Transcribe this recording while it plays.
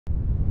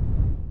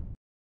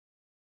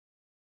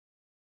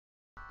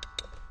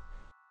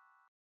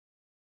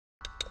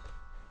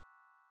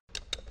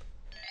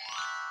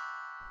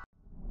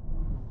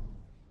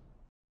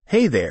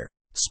Hey there,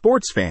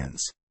 sports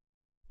fans.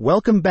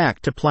 Welcome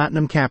back to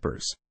Platinum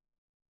Cappers.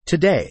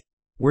 Today,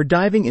 we're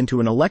diving into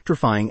an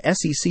electrifying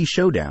SEC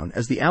showdown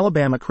as the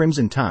Alabama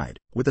Crimson Tide,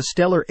 with a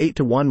stellar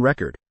 8-1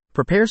 record,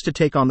 prepares to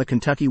take on the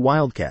Kentucky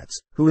Wildcats,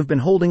 who have been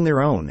holding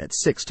their own at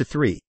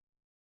 6-3.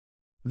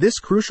 This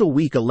crucial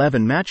Week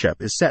 11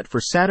 matchup is set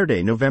for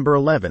Saturday, November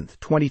 11,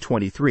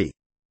 2023.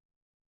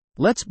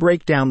 Let's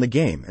break down the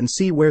game and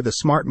see where the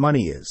smart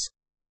money is.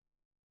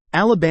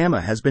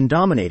 Alabama has been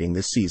dominating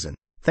this season,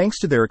 thanks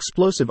to their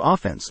explosive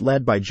offense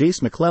led by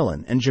Jase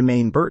McClellan and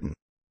Jermaine Burton.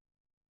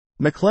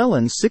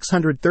 McClellan's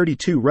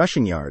 632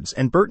 rushing yards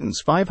and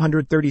Burton's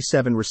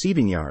 537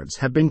 receiving yards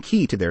have been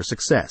key to their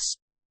success.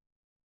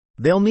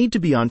 They'll need to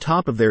be on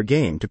top of their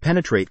game to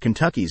penetrate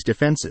Kentucky's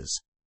defenses.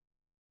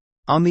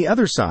 On the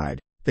other side,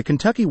 the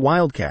Kentucky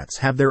Wildcats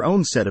have their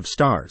own set of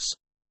stars.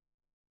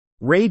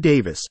 Ray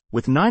Davis,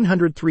 with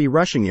 903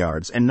 rushing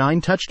yards and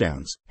 9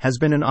 touchdowns, has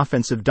been an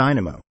offensive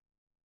dynamo.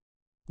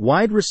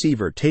 Wide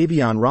receiver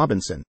Tavion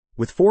Robinson,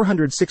 with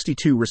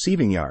 462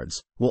 receiving yards,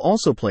 will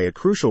also play a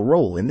crucial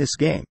role in this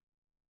game.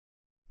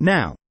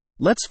 Now,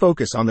 let's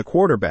focus on the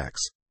quarterbacks,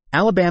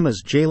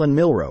 Alabama's Jalen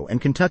Milroe and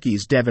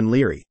Kentucky's Devin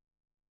Leary.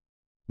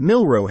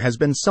 Milroe has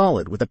been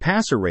solid with a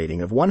passer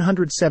rating of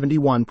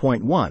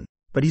 171.1,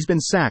 but he's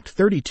been sacked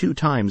 32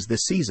 times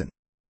this season.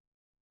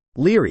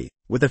 Leary,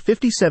 with a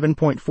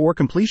 57.4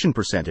 completion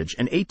percentage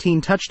and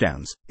 18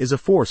 touchdowns, is a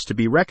force to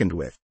be reckoned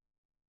with.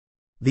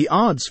 The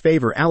odds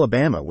favor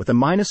Alabama with a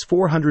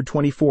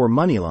 -424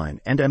 moneyline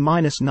and a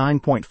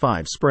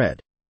 -9.5 spread.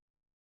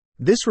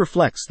 This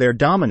reflects their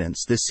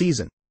dominance this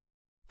season.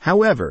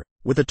 However,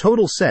 with a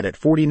total set at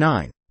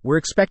 49, we're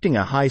expecting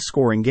a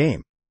high-scoring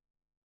game.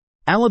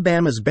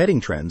 Alabama's betting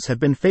trends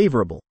have been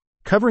favorable,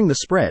 covering the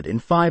spread in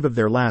 5 of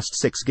their last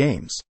 6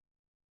 games.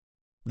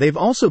 They've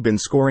also been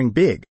scoring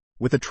big,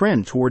 with a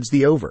trend towards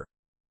the over.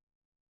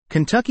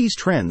 Kentucky's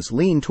trends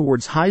lean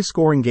towards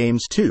high-scoring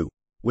games too,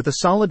 with a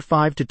solid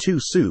 5-2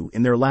 Sioux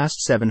in their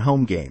last 7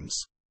 home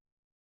games.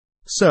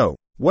 So,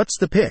 what's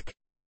the pick?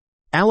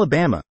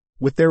 Alabama,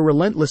 with their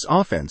relentless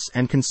offense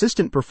and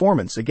consistent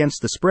performance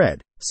against the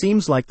spread,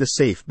 seems like the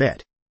safe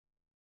bet.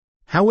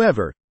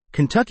 However,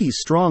 Kentucky's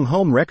strong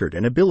home record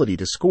and ability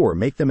to score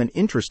make them an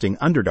interesting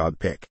underdog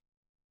pick.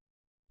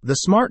 The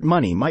smart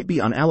money might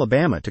be on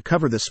Alabama to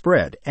cover the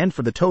spread and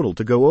for the total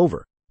to go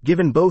over,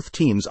 given both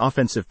teams'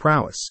 offensive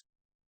prowess.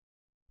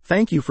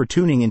 Thank you for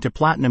tuning into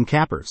Platinum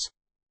Cappers.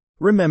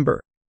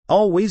 Remember,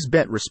 always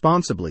bet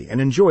responsibly and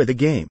enjoy the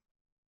game.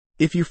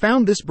 If you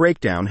found this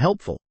breakdown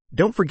helpful,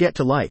 don't forget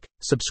to like,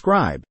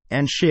 subscribe,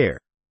 and share.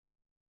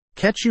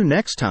 Catch you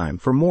next time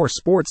for more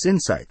sports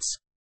insights.